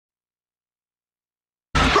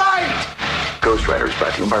Ghostwriter is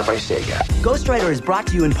brought to you in part by Sega. Ghostwriter is brought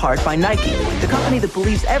to you in part by Nike, the company that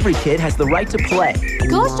believes every kid has the right to play.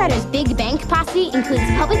 Ghostwriter's Big Bank Posse includes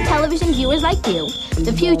public television viewers like you,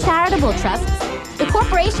 the Pew Charitable Trusts, the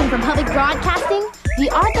Corporation for Public Broadcasting,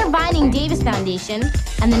 the Arthur Vining Davis Foundation,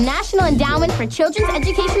 and the National Endowment for Children's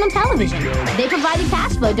Educational Television. They provided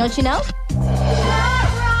cash flow, don't you know?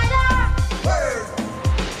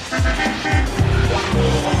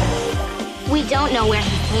 We don't know where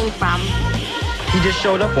he came from. He just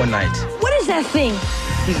showed up one night. What is that thing?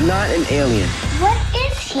 He's not an alien. What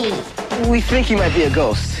is he? We think he might be a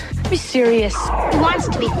ghost. Be serious. He wants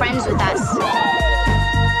to be friends with us.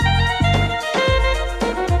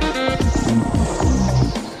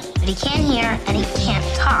 But he can't hear and he can't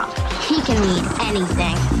talk. He can read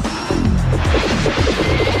anything.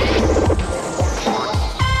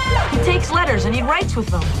 He takes letters and he writes with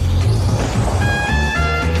them.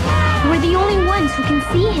 We're the only ones who can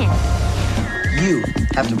see him. You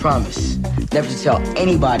have to promise never to tell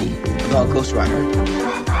anybody about Ghostwriter.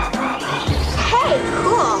 Hey,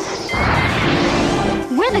 cool.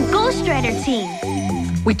 We're the Ghostwriter team.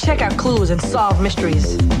 We check our clues and solve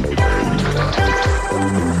mysteries.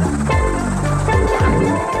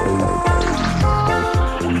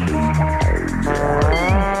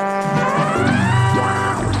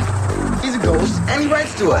 He's a ghost and he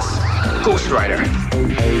writes to us. Ghostwriter.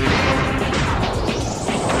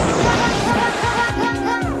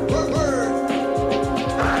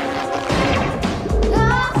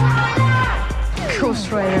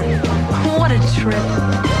 Ghostwriter. What a trip.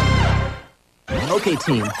 Okay,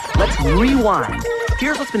 team, let's rewind.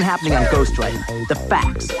 Here's what's been happening on Ghostwriter. The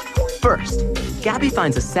facts. First, Gabby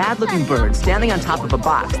finds a sad-looking bird standing on top of a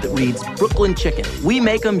box that reads, Brooklyn Chicken. We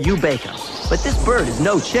make 'em, you bake 'em. But this bird is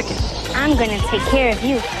no chicken. I'm gonna take care of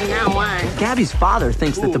you from now on. Gabby's father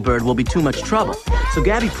thinks that the bird will be too much trouble, so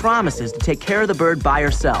Gabby promises to take care of the bird by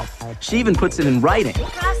herself. She even puts it in writing.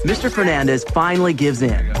 Mr. Fernandez finally gives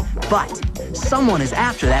in. But someone is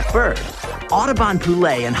after that bird. Audubon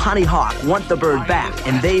Poulet and Honey Hawk want the bird back,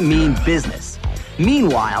 and they mean business.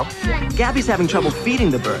 Meanwhile, Gabby's having trouble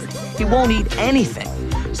feeding the bird. He won't eat anything.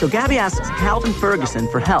 So Gabby asks Calvin Ferguson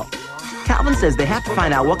for help. Calvin says they have to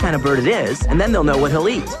find out what kind of bird it is, and then they'll know what he'll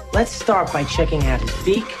eat. Let's start by checking out his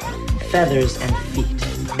beak, feathers, and feet.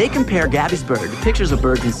 They compare Gabby's bird to pictures of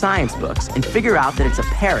birds in science books and figure out that it's a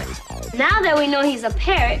parrot. Now that we know he's a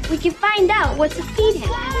parrot, we can find out what to feed him.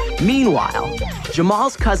 Meanwhile,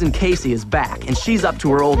 Jamal's cousin Casey is back, and she's up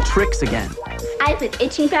to her old tricks again. I put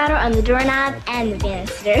itching powder on the doorknob and the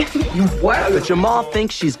banister. But Jamal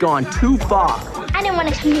thinks she's gone too far. I didn't want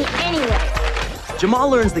to come here anyway. Jamal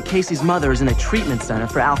learns that Casey's mother is in a treatment center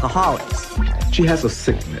for alcoholics. She has a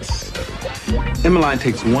sickness. Emmeline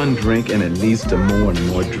takes one drink and it leads to more and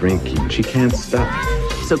more drinking. She can't stop.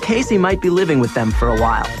 So Casey might be living with them for a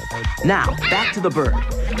while. Now, back to the bird.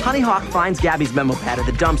 Honey Hawk finds Gabby's memo pad at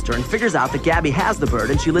the dumpster and figures out that Gabby has the bird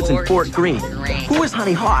and she lives in Fort Greene. Who is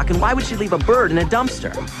Honey Hawk and why would she leave a bird in a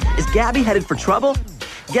dumpster? Is Gabby headed for trouble?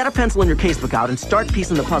 Get a pencil and your casebook out and start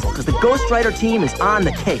piecing the puzzle because the Ghostwriter team is on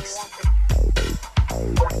the case.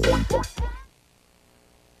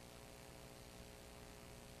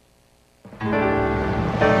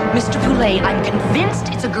 Mr. Poulet, I'm convinced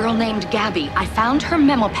it's a girl named Gabby. I found her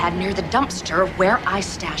memo pad near the dumpster where I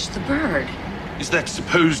stashed the bird. Is that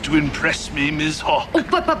supposed to impress me, Ms. Hawk? Oh,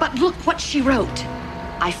 but look what she wrote.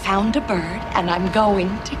 I found a bird and I'm going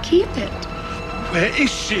to keep it. Where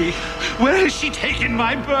is she? Where has she taken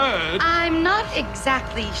my bird? I'm not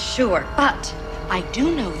exactly sure, but I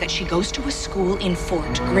do know that she goes to a school in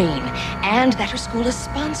Fort Greene and that her school is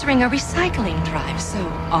sponsoring a recycling drive. So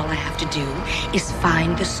all I have to do is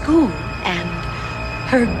find the school and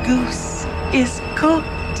her goose is cooked.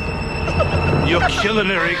 Your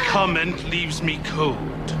culinary comment leaves me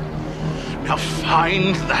cold. Now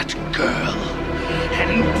find that girl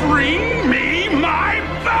and bring me my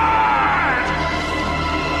bird!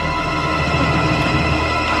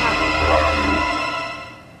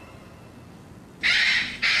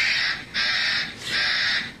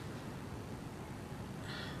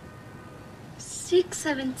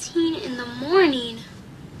 $6:17 in the morning.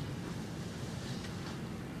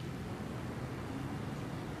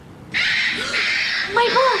 My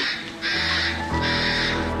boy!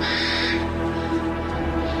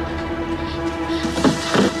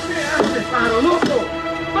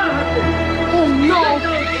 Oh no!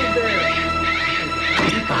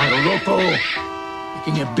 Paro, loco!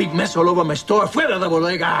 Making a big mess all over my store. Fuera de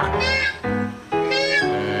bodega!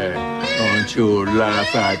 Don't you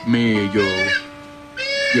laugh at me,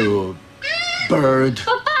 you bird.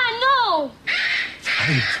 Papa, no! Ay,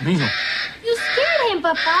 Dios mío. You scared him,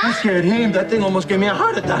 Papa. I scared him. That thing almost gave me a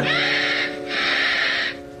heart attack.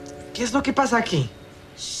 ¿Qué es lo que pasa aquí?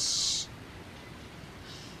 Shh.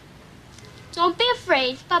 Don't be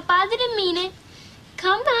afraid. Papa didn't mean it.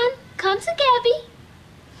 Come on. Come to Gabby.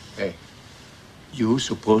 Hey, you're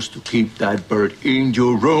supposed to keep that bird in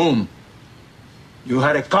your room. You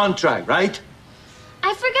had a contract, right?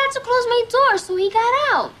 I forgot to close my door, so he got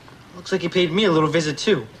out. Looks like he paid me a little visit,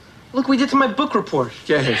 too. Look what we did to my book report.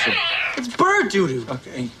 Yeah, sure. It's bird doo-doo.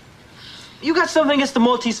 Okay. You got something against the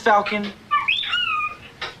Maltese Falcon?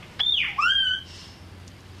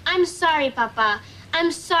 I'm sorry, Papa.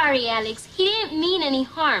 I'm sorry, Alex. He didn't mean any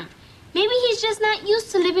harm. Maybe he's just not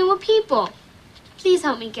used to living with people. Please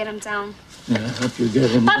help me get him down. Yeah, I'll help you get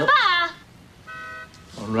him. Papa!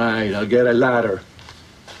 All right, I'll get a ladder.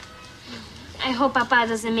 I hope Papa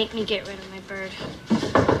doesn't make me get rid of my bird.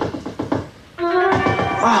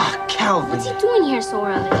 Ah, Calvin. What's he doing here so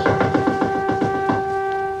early?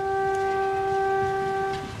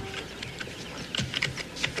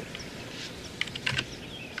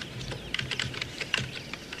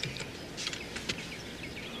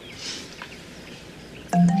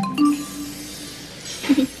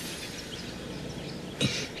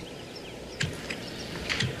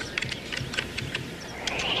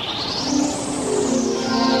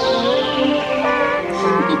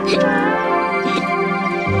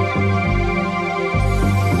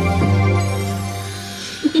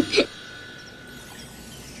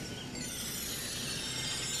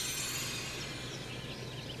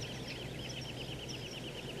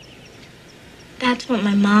 That's what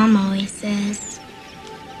my mom always says.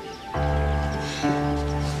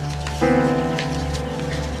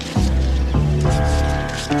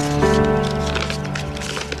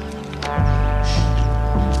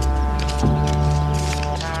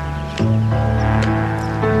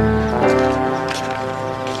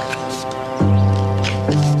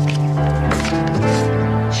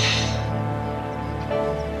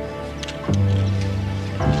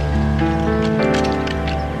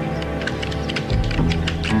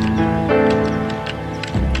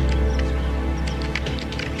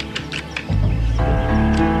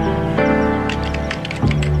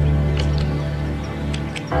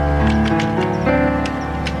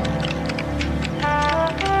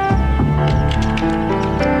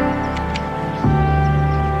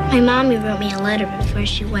 My mommy wrote me a letter before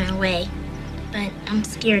she went away, but I'm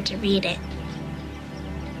scared to read it.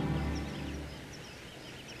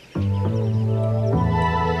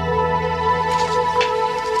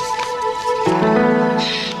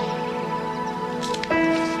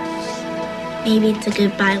 Maybe it's a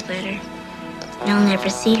goodbye letter, and I'll never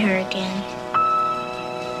see her again.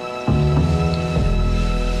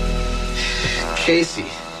 Casey,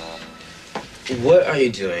 what are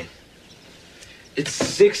you doing? It's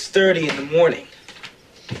 6:30 in the morning.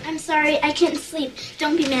 I'm sorry, I couldn't sleep.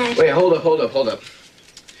 Don't be mad. Wait, hold up.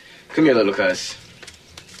 Come here, little cuz.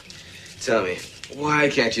 Tell me, why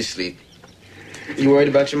can't you sleep? You worried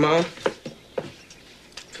about your mom?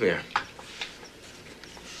 Come here.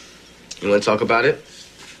 You want to talk about it?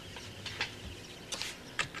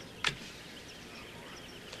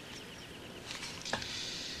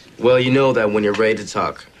 Well, you know that when you're ready to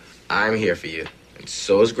talk, I'm here for you. And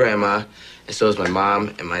so is Grandma, and so is my mom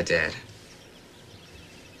and my dad.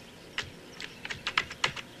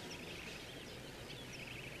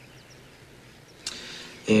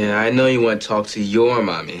 Yeah, I know you want to talk to your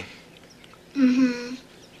mommy. Mm-hmm.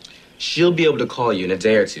 She'll be able to call you in a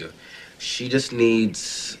day or two. She just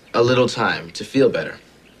needs a little time to feel better.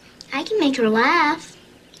 I can make her laugh.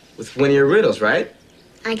 With one of your riddles, right?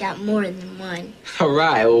 I got more than one. All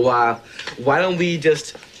right, well, why don't we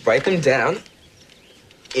just write them down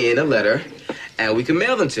in a letter, and we can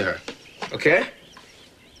mail them to her, okay?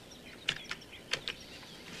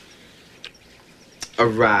 All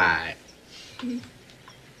right.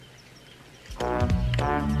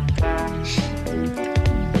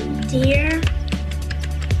 Dear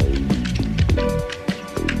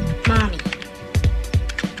Mommy.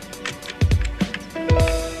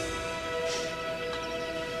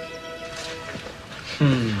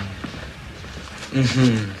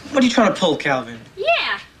 What are you trying to pull, Calvin?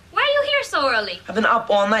 Yeah. Why are you here so early? I've been up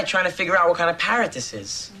all night trying to figure out what kind of parrot this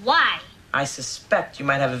is. Why? I suspect you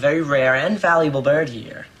might have a very rare and valuable bird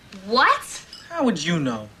here. What? How would you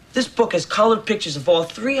know? This book has colored pictures of all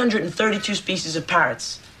 332 species of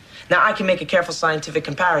parrots. Now I can make a careful scientific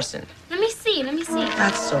comparison. Let me see.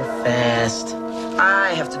 That's so fast.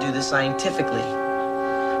 I have to do this scientifically.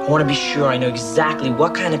 I want to be sure I know exactly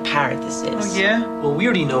what kind of parrot this is. Oh, yeah? Well, we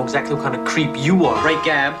already know exactly what kind of creep you are. Right,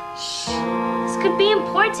 Gab? Shh. This could be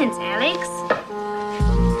important, Alex.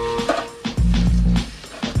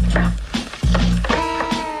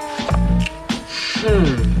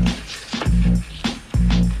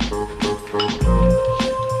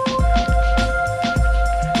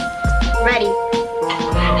 Ready.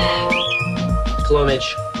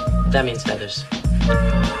 Plumage. That means feathers.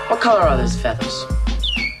 What color are those feathers?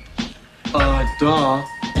 Duh.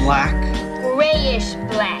 Black. Grayish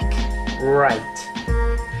black. Right.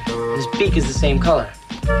 His beak is the same color.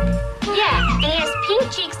 Yeah, and he has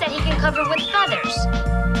pink cheeks that he can cover with feathers.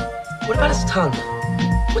 What about his tongue?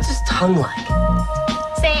 What's his tongue like?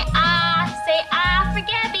 Say ah for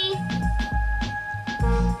Gabby.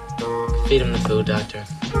 Feed him the food, Doctor.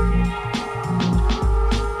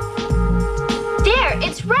 There,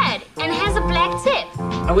 it's red and has a black tip.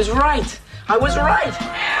 I was right. I was right.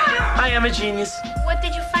 I am a genius. What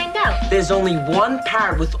did you find out? There's only one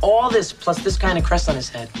parrot with all this plus this kind of crest on his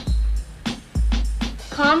head.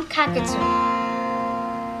 Palm Cockatoo.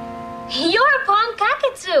 You're a palm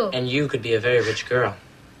cockatoo. And you could be a very rich girl.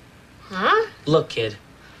 Huh? Look, kid,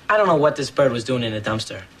 I don't know what this bird was doing in a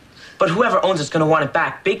dumpster, but whoever owns it's gonna want it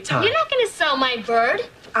back big time. You're not gonna sell my bird.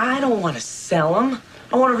 I don't want to sell him.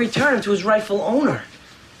 I want to return him to his rightful owner.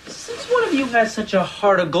 Since one of you has such a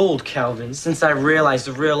heart of gold, Calvin, since I realized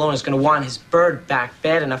the real owner's gonna want his bird back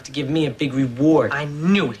bad enough to give me a big reward. I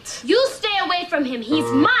knew it. You stay away from him.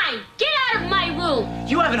 He's mine. Get out of my room.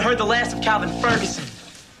 You haven't heard the last of Calvin Ferguson.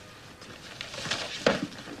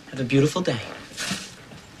 Have a beautiful day.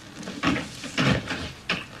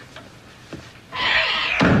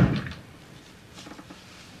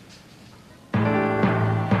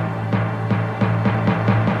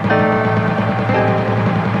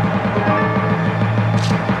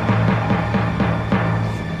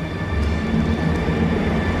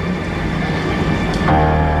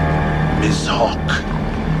 Miss Hawk.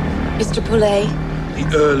 Mr. Poulet? The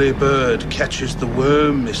early bird catches the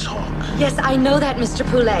worm, Miss Hawk. Yes, I know that, Mr.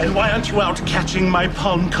 Poulet. And why aren't you out catching my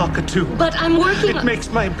palm cockatoo? But I'm working It makes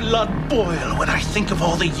my blood boil when I think of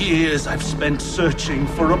all the years I've spent searching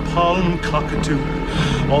for a palm cockatoo.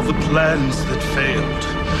 All the plans that failed.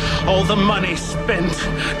 All the money spent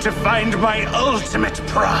to find my ultimate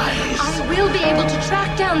prize. I will be able to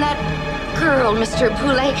track down that girl, Mr.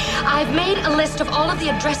 Poulet. I've made a list of all of the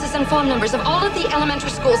addresses and phone numbers of all of the elementary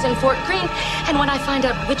schools in Fort Greene. And when I find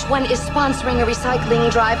out which one is sponsoring a recycling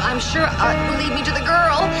drive, I'm sure it will lead me to the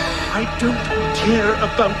girl. I don't care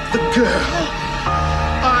about the girl.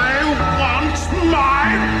 I want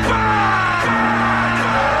my bird!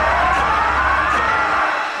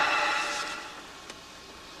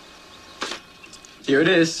 Here it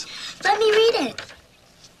is. Let me read it.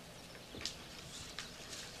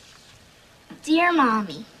 Dear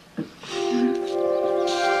Mommy,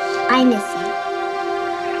 I miss you.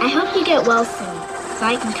 I hope you get well soon, so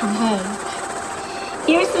I can come home.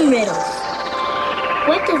 Here are some riddles.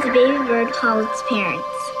 What does a baby bird call its parents?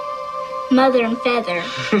 Mother and feather.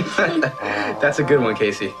 That's a good one,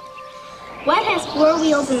 Casey. What has 4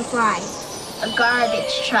 wheels and flies? A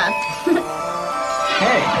garbage truck.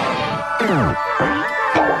 Hey.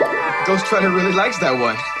 Ghostwriter really likes that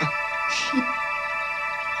one.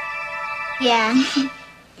 Yeah.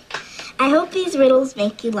 I hope these riddles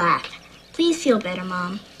make you laugh. Please feel better,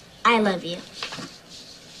 Mom. I love you.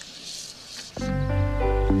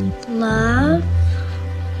 Love,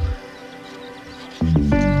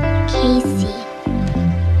 Casey.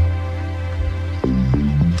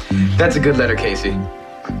 That's a good letter, Casey.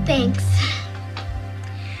 Thanks.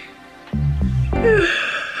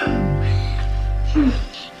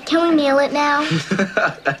 Can we mail it now?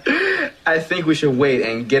 I think we should wait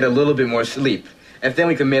and get a little bit more sleep. And then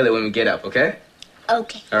we can mail it when we get up, okay?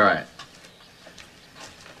 Okay. All right.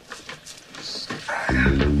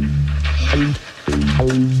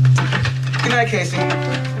 Good night, Casey.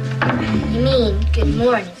 You mean good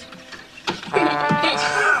morning.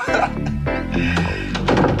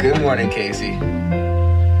 Good morning, Casey.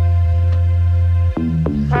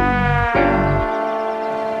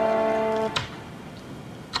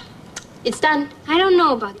 It's done. I don't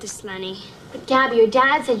know about this, Lenny. But Gabby, your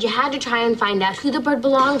dad said you had to try and find out who the bird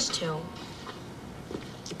belongs to.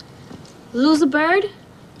 Lose a bird?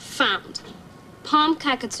 Found. Palm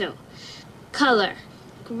Cockatoo. Color,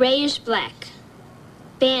 grayish black.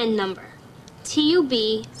 Band number,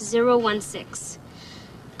 TUB-016.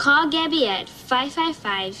 Call Gabby at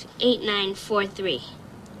 555-8943.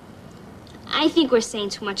 I think we're saying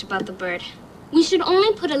too much about the bird. We should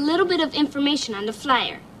only put a little bit of information on the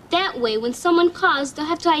flyer. That way, when someone calls, they'll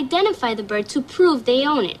have to identify the bird to prove they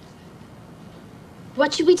own it.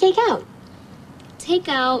 What should we take out? Take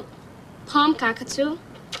out Palm Cockatoo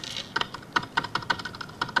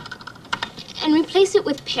and replace it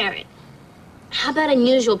with Parrot. How about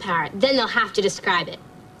unusual parrot? Then they'll have to describe it.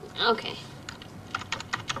 Okay.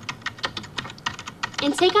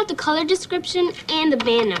 And take out the color description and the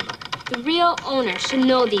band number. The real owner should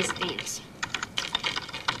know these things.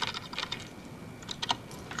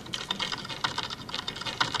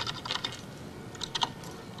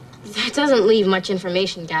 That doesn't leave much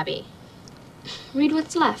information, Gabby. Read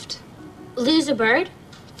what's left. Lose a bird?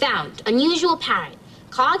 Found. Unusual parrot.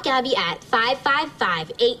 Call Gabby at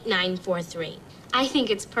 555-8943. I think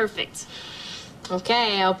it's perfect.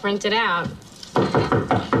 Okay, I'll print it out.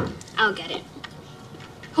 I'll get it.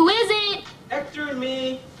 Who is it? Hector and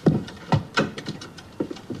me.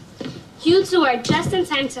 You two are just in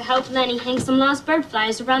time to help Lenny hang some lost bird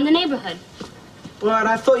flyers around the neighborhood. But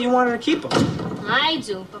I thought you wanted to keep them. I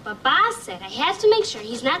do, but Papa said I have to make sure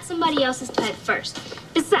he's not somebody else's pet first.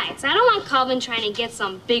 Besides, I don't want Calvin trying to get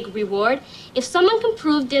some big reward. If someone can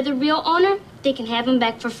prove they're the real owner, they can have him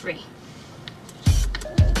back for free.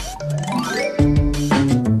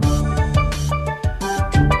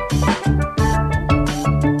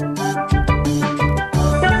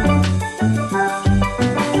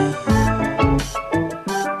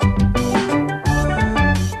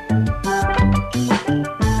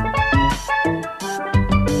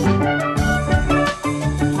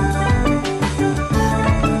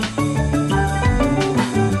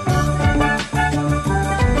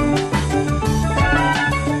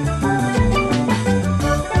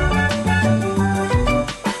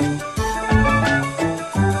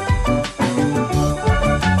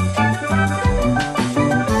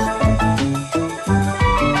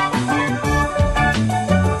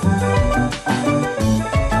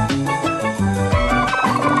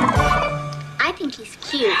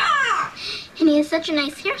 Such a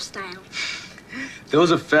nice hairstyle.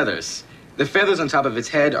 Those are feathers. The feathers on top of its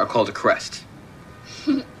head are called a crest.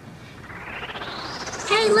 Hey,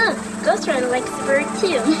 look. Ghostwriter likes the bird,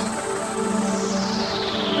 too.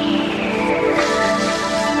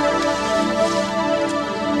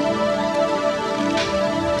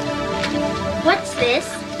 What's this?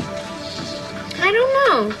 I don't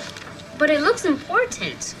know, but it looks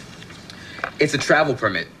important. It's a travel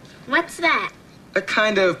permit. What's that? A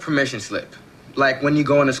kind of permission slip. Like when you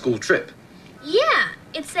go on a school trip. Yeah,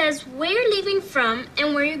 it says where you're leaving from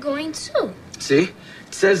and where you're going to. See?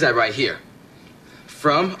 It says that right here.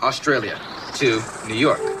 From Australia to New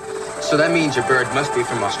York. So that means your bird must be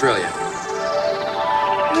from Australia.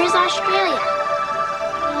 Where's Australia?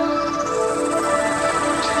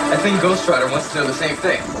 I think Ghostwriter wants to know the same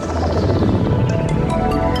thing.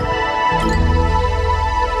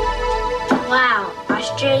 Wow,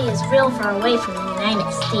 Australia is real far away from the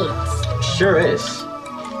United States. Sure is.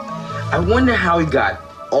 I wonder how he got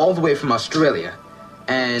all the way from Australia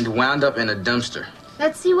and wound up in a dumpster.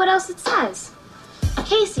 Let's see what else it says.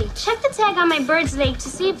 Casey, check the tag on my bird's leg to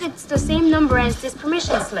see if it's the same number as this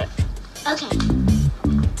permission slip. Okay.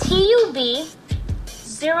 TUB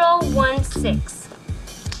 016.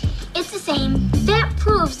 It's the same. That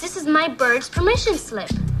proves this is my bird's permission slip.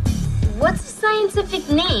 What's the scientific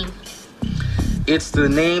name? It's the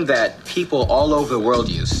name that people all over the world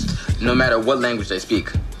use, no matter what language they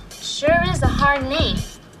speak. Sure is a hard name.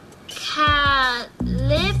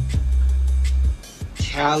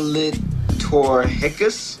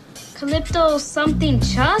 Calitorhicus? Calypto something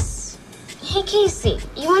chus? Hey, Casey,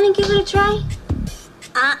 you want to give it a try?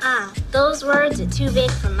 Those words are too big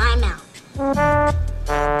for my mouth.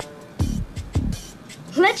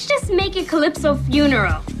 Let's just make it Calypso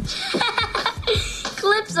Funeral.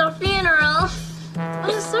 Calypso Funeral? Well,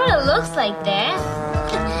 it sort of looks like that.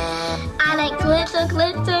 I like calypso,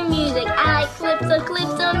 calypso music. I like calypso,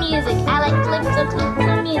 calypso music. I like calypso,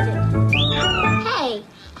 calypso music. Hey,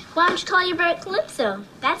 why don't you call your bird Calypso?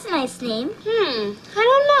 That's a nice name. I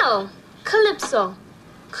don't know. Calypso.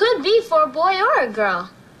 Could be for a boy or a girl.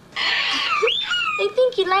 I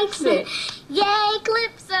think he likes it. Yay,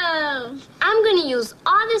 Calypso! I'm going to use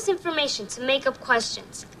all this information to make up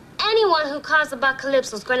questions. Anyone who calls about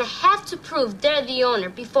Calypso is going to have to prove they're the owner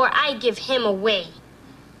before I give him away.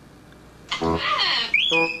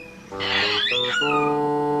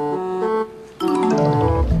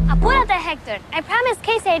 Apúrate, Hector. I promised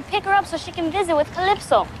Casey I'd pick her up so she can visit with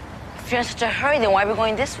Calypso. If you're in such a hurry, then why are we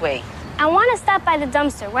going this way? I want to stop by the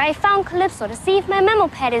dumpster where I found Calypso to see if my memo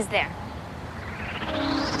pad is there.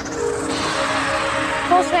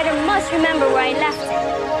 Ghostwriter must remember where I left it.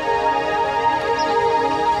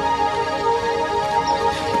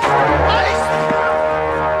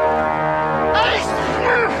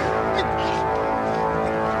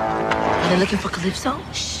 Are they looking for Calypso?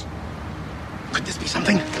 Shh. Could this be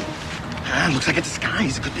something? looks like a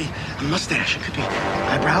disguise. It could be a mustache. It could be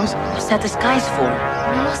eyebrows. What's that disguise for?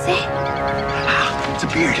 No sé. Ah, it's a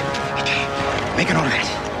beard. Make a note of that.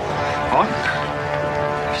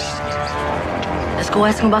 Let's go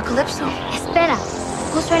ask him about Calypso. Espera.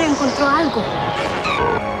 Ghostwriter encontró algo.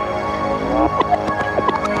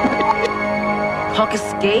 Hawk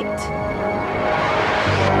escaped?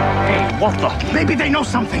 Hey, what the? Maybe they know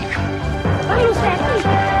something. Vaya usted aquí.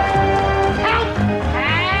 Help!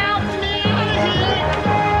 Help me!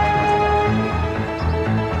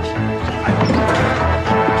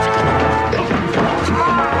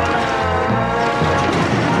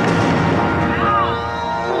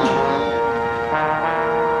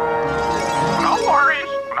 No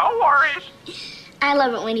worries. No worries. I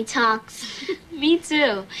love it when he talks. Me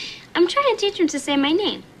too. I'm trying to teach him to say my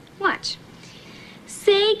name. Watch.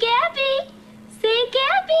 Say Gabby. Say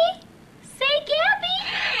Gabby. Say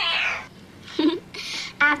Gabby.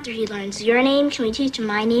 After he learns your name, can we teach him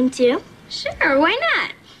my name too? Sure, why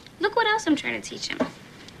not? Look what else I'm trying to teach him.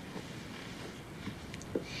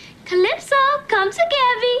 Calypso, come to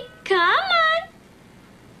Gabby. Come on.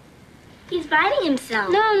 He's biting himself.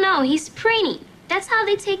 No, he's preening. That's how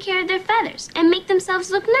they take care of their feathers and make themselves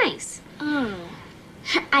look nice. Oh.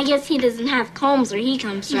 I guess he doesn't have combs where he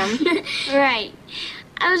comes from. Right.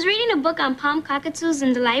 I was reading a book on palm cockatoos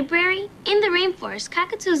in the library. In the rainforest,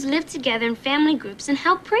 cockatoos live together in family groups and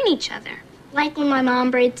help preen each other. Like when my mom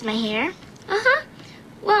braids my hair? Uh-huh.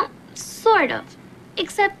 Well, sort of.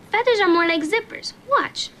 Except feathers are more like zippers.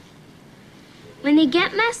 Watch. When they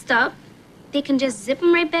get messed up, they can just zip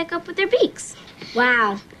them right back up with their beaks.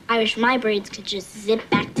 Wow. I wish my braids could just zip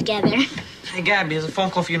back together. Hey, Gabby, there's a phone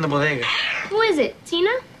call for you in the bodega. Who is it?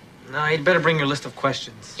 Tina? No, you'd better bring your list of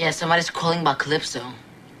questions. Yeah, somebody's calling about Calypso.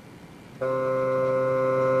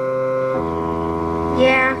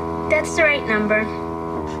 Yeah, that's the right number.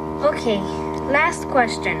 Okay, last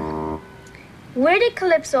question. Where did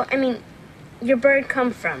your bird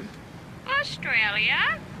come from?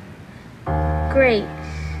 Australia. Great.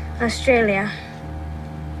 Australia.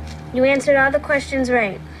 You answered all the questions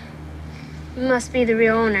right. You must be the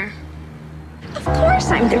real owner. Of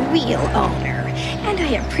course I'm the real owner, and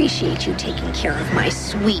I appreciate you taking care of my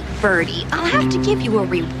sweet birdie. I'll have to give you a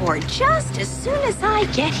reward just as soon as I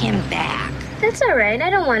get him back. That's all right. I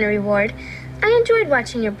don't want a reward. I enjoyed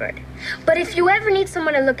watching your bird. But if you ever need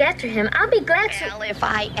someone to look after him, I'll be glad to... Well, if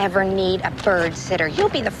I ever need a bird sitter, you'll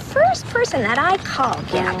be the first person that I call,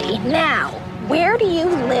 Gabby. Now, where do you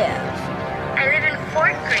live? I live in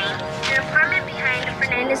Fort Greene, in an apartment behind the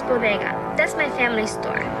Fernandez Bodega. That's my family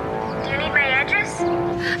store. Do you need my address?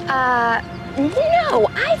 No,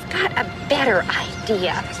 I've got a better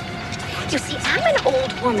idea. You see, I'm an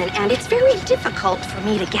old woman, and it's very difficult for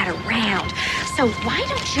me to get around. So why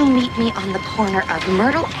don't you meet me on the corner of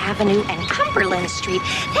Myrtle Avenue and Cumberland Street?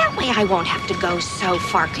 That way I won't have to go so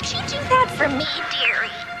far. Could you do that for me,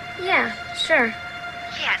 dearie? Yeah, sure.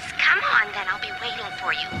 Yes, come on, then. I'll be waiting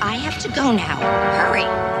for you. I have to go now. Hurry.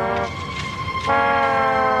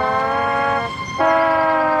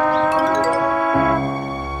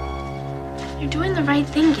 You're doing the right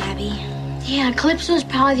thing, Gabby. Yeah, Calypso is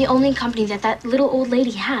probably the only company that little old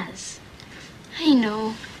lady has. I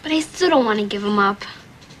know, but I still don't want to give him up.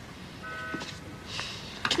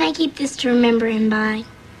 Can I keep this to remember him by?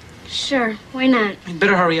 Sure, why not? You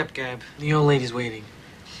better hurry up, Gab. The old lady's waiting.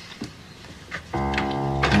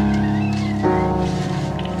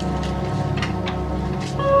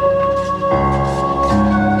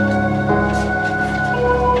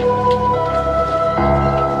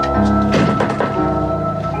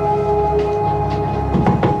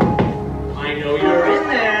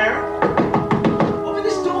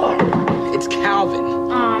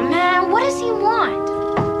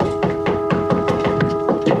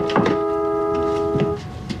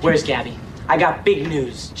 Where's Gabby? I got big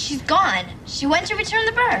news. She's gone. She went to return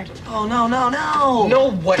the bird. Oh, no.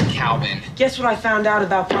 No what, Calvin? Guess what I found out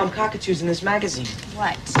about palm cockatoos in this magazine?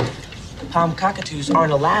 What? Palm cockatoos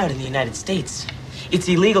aren't allowed in the United States. It's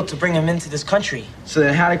illegal to bring them into this country. So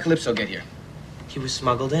then how did Calypso get here? He was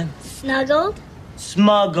smuggled in. Snuggled?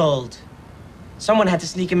 Smuggled. Someone had to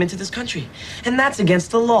sneak him into this country. And that's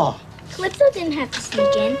against the law. Calypso didn't have to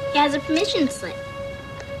sneak in. He has a permission slip.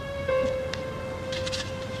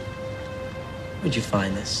 Where'd you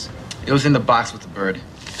find this? It was in the box with the bird.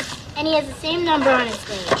 And he has the same number on his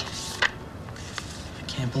leg. I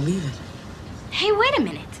can't believe it. Hey, wait a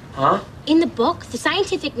minute. Huh? In the book, the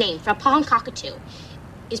scientific name for a palm cockatoo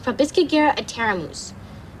is Proboscis ateramus.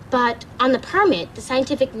 But on the permit, the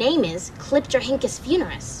scientific name is Calyptorhynchus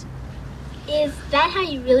funeris. Is that how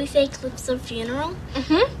you really say Calypso funeral?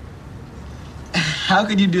 Mm-hmm. How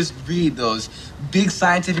could you just read those big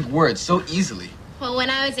scientific words so easily? Well, when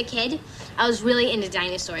I was a kid, I was really into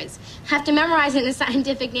dinosaurs. After memorizing the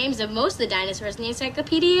scientific names of most of the dinosaurs in the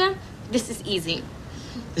encyclopedia, this is easy.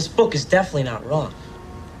 This book is definitely not wrong.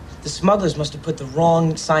 The smugglers must have put the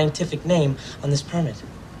wrong scientific name on this permit.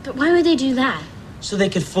 But why would they do that? So they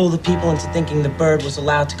could fool the people into thinking the bird was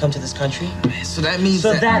allowed to come to this country. So that means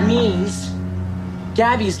that means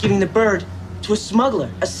Gabby is giving the bird to a smuggler,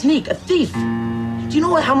 a sneak, a thief. Do you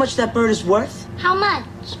know how much that bird is worth? How much?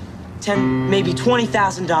 Maybe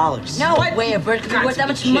 $20,000. No way, a bird could be worth that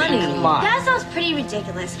much money. Come on. That sounds pretty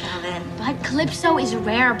ridiculous, Calvin. But Calypso is a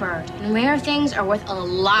rare bird, and rare things are worth a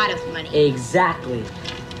lot of money. Exactly.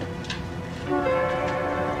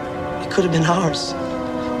 It could have been ours.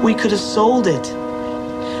 We could have sold it.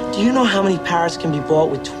 Do you know how many parrots can be bought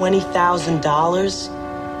with $20,000?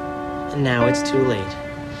 And now it's too late.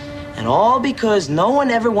 And all because no one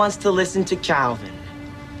ever wants to listen to Calvin.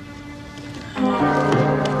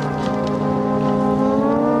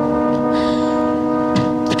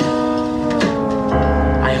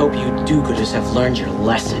 I hope you do-gooders have learned your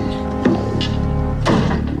lesson.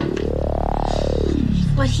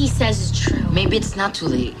 What he says is true. Maybe it's not too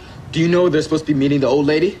late. Do you know they're supposed to be meeting the old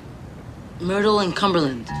lady? Myrtle and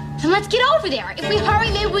Cumberland. Then let's get over there. If we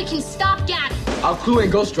hurry, maybe we can stop Gabby. I'll clue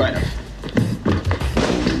in Ghostwriter.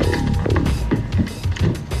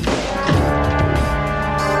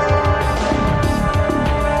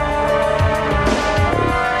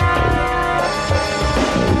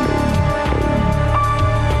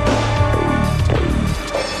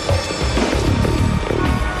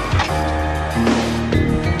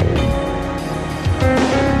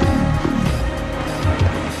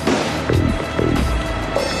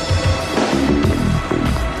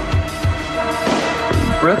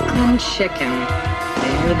 Brooklyn chicken.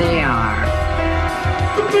 There they are.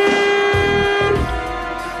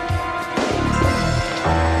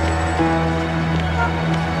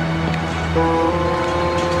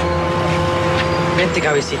 Vente,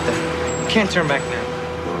 cabecita. Can't turn back now.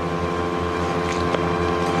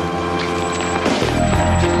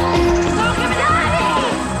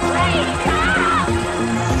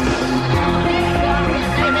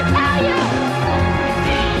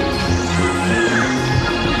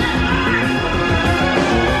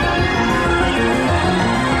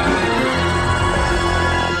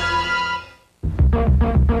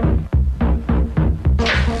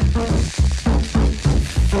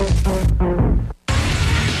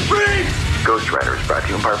 Ghostwriter is brought to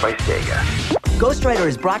you in part by Sega. Ghostwriter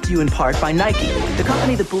is brought to you in part by Nike, the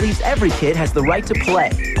company that believes every kid has the right to play.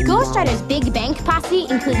 Ghostwriter's Big Bank Posse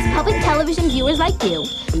includes public television viewers like you,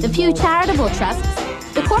 the Pew Charitable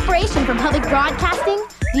Trusts, the Corporation for Public Broadcasting,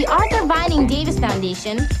 the Arthur Vining Davis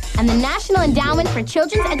Foundation, and the National Endowment for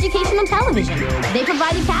Children's Educational Television. They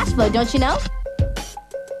provide the cash flow, don't you know?